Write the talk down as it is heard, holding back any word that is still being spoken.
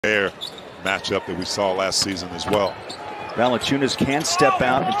Fair matchup that we saw last season as well. Valanciunas can step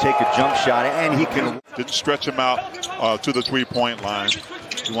out and take a jump shot, and he can. Didn't stretch him out to the three-point line.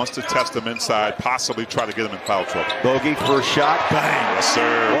 He wants to test him inside, possibly try to get him in foul trouble. Bogey, first shot, bang. Yes,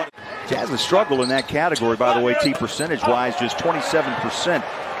 sir. Jazz has struggled in that category, by the way, T percentage-wise, just 27%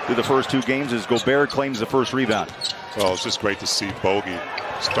 through the first two games as Gobert claims the first rebound. Well, it's just great to see Bogey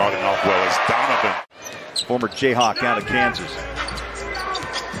starting off well as Donovan. Former Jayhawk out of Kansas.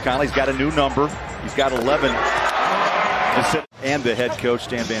 Conley's got a new number. He's got 11. And the head coach,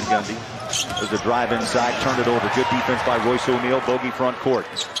 Stan Van Gundy. There's a drive inside, turned it over. Good defense by Royce O'Neal. Bogey front court.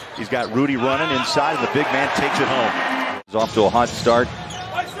 He's got Rudy running inside, and the big man takes it home. He's off to a hot start.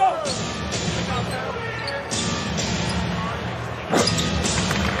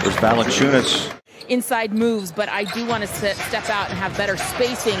 There's Valanciunas. Inside moves, but I do want to step out and have better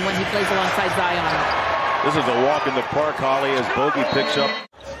spacing when he plays alongside Zion. This is a walk in the park, Holly, as Bogey picks up.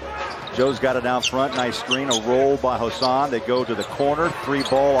 Joe's got it out front. Nice screen. A roll by Hassan. They go to the corner. Three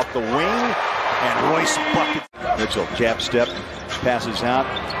ball up the wing. And Royce bucket. Mitchell, jab step, passes out.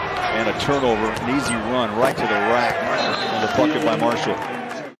 And a turnover. An easy run right to the rack. And the bucket by Marshall.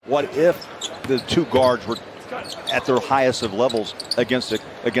 What if the two guards were at their highest of levels against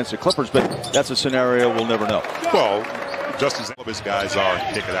the Clippers? But that's a scenario we'll never know. Well, just as all of his guys are,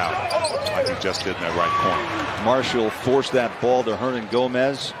 kick it out like he just did in that right corner. Marshall forced that ball to Hernan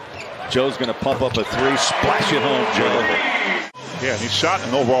Gomez. Joe's going to pump up a three, splash it home, Joe. Yeah, and he shot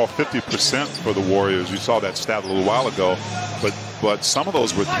an overall 50% for the Warriors. You saw that stat a little while ago, but some of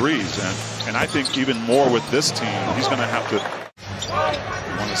those were threes, and I think even more with this team, he's going to have to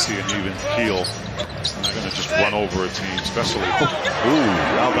want to see an even keel. I'm not going to just run over a team, especially. Ooh,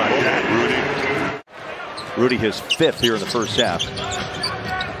 how about that, Rudy? Rudy his fifth here in the first half.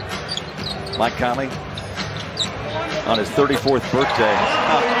 Mike Conley on his 34th birthday.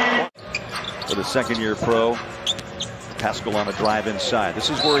 For the second-year pro, Pascal on a drive inside. This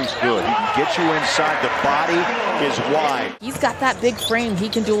is where he's good. He can get you inside. The body is wide. He's got that big frame. He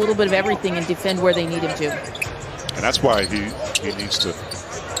can do a little bit of everything and defend where they need him to. And that's why he needs to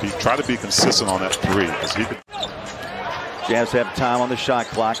try to be consistent on that three. He could... Jazz have time on the shot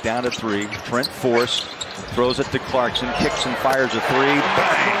clock, down to three. Trent Force throws it to Clarkson, kicks and fires a three.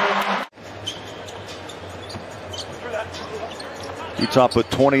 Bang! Utah put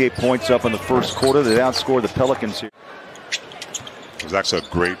 28 points up in the first quarter. They outscored the Pelicans here. It was actually a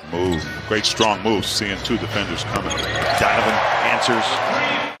great move, great strong move, seeing two defenders coming. Donovan answers.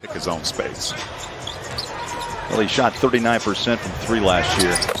 Pick his own space. Well, he shot 39% from three last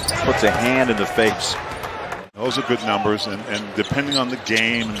year. Puts a hand in the face. Those are good numbers, and depending on the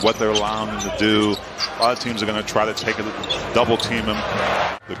game and what they're allowing him to do, a lot of teams are going to try to take it, double team him.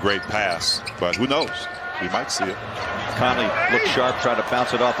 The great pass, but who knows? We might see it. Conley looks sharp, trying to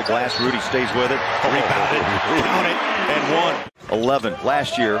bounce it off the glass. Rudy stays with it. Rebounded, count it, and won. 11.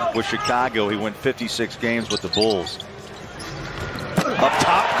 Last year with Chicago, he went 56 games with the Bulls. Up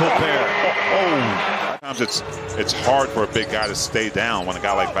top, Gobert. Sometimes it's hard for a big guy to stay down when a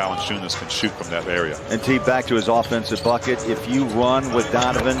guy like Valanciunas can shoot from that area. And T, back to his offensive bucket. If you run with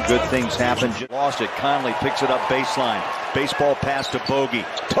Donovan, good things happen. Lost it. Conley picks it up baseline. Baseball pass to Bogey.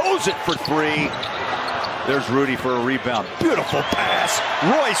 Toes it for three. There's Rudy for a rebound. Beautiful pass.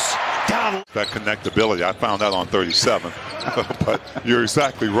 Royce down. That connectability, I found that on 37. But you're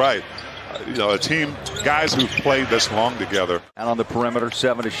exactly right. You know, a team, guys who've played this long together. Out on the perimeter,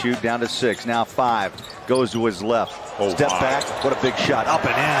 7 to shoot, down to 6. Now 5. Goes to his left. Step back. What a big shot. Up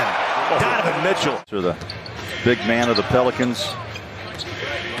and in. Donovan Mitchell. To the big man of the Pelicans.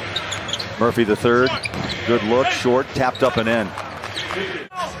 Murphy the third. Good look. Short. Tapped up and in.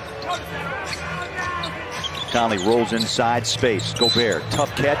 Conley rolls inside space. Gobert,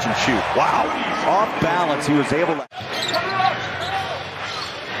 tough catch and shoot. Wow. Off balance, he was able to.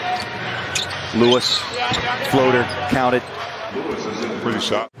 Lewis, floater, count it. Pretty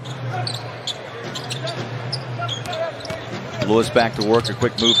shot. Lewis back to work, a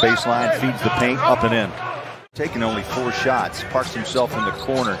quick move baseline, feeds the paint, up and in. Taking only 4 shots, parks himself in the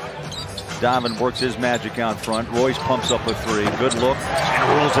corner. Donovan works his magic out front. Royce pumps up a 3. Good look,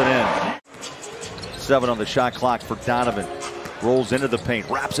 and rolls it in. 7 on the shot clock for Donovan. Rolls into the paint,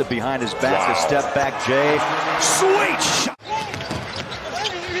 wraps it behind his back. Wow. A step back, Jay. Sweet shot.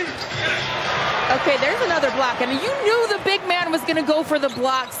 Okay, there's another block. And you knew the big man was going to go for the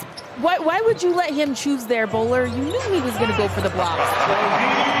blocks. Why would you let him choose there, Bowler? You knew he was going to go for the blocks.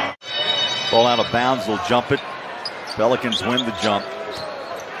 Ball out of bounds, they'll jump it. Pelicans win the jump.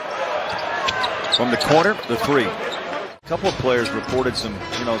 From the corner, the 3. A couple of players reported some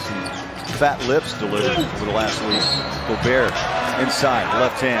fat lips delivered over the last week. Gobert Inside,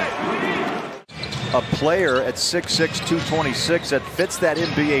 left hand. A player at 6'6", 226 that fits that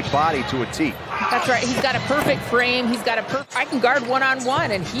NBA body to a T. That's right. He's got a perfect frame. He's got I can guard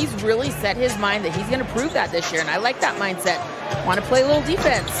one-on-one, and he's really set his mind that he's going to prove that this year, and I like that mindset. Want to play a little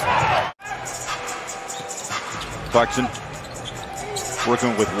defense. Clarkson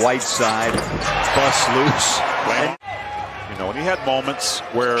working with Whiteside. Bust loose. You know, and he had moments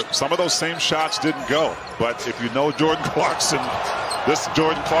where some of those same shots didn't go. But if you know Jordan Clarkson, this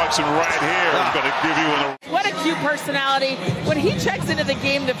Jordan Clarkson right here is going to give you What a cute personality. When he checks into the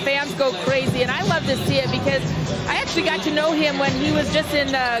game, the fans go crazy, and I love to see it because I actually got to know him when he was just in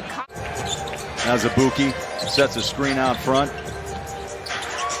the... Now Zabuki sets a screen out front.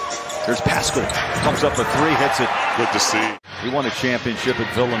 There's Pascal. Comes up a three, hits it. Good to see. He won a championship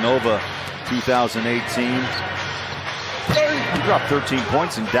at Villanova 2018. He dropped 13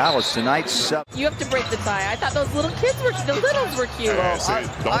 points in Dallas tonight. You have to break the tie. I thought those little kids were, the littles were cute.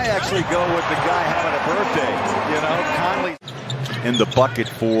 I actually go with the guy having a birthday. You know, Conley in the bucket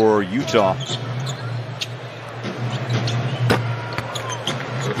for Utah.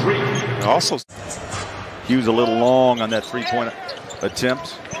 Also, he was a little long on that three-point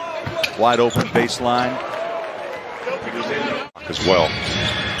attempt. Wide open baseline. As well.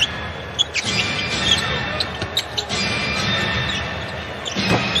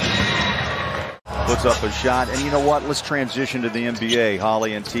 Puts up a shot, and you know what? Let's transition to the NBA,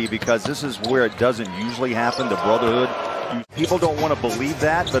 Holly and T, because this is where it doesn't usually happen, the brotherhood. People don't want to believe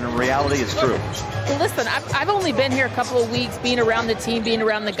that, but in reality, it's true. Well, listen, I've only been here a couple of weeks, being around the team, being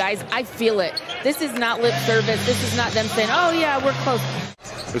around the guys. I feel it. This is not lip service. This is not them saying, oh, yeah, we're close.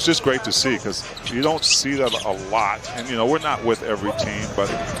 It's just great to see because you don't see that a lot. And, you know, we're not with every team, but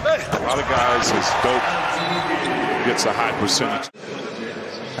a lot of guys, as Dope gets a high percentage.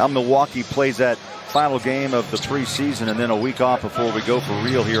 How Milwaukee plays that final game of the preseason and then a week off before we go for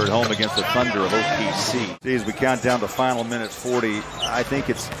real here at home against the Thunder of OKC. As we count down the final minute 40, I think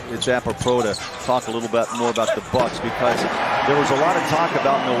it's apropos to talk a little bit more about the Bucks because there was a lot of talk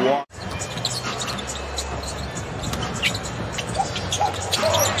about Milwaukee.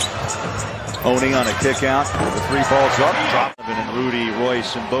 Oni on a kick out. The three balls up. Dropping and Rudy,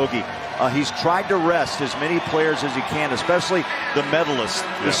 Royce, and Bogey. He's tried to rest as many players as he can, especially the medalists.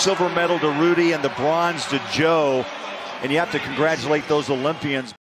 Yeah. The silver medal to Rudy and the bronze to Joe. And you have to congratulate those Olympians.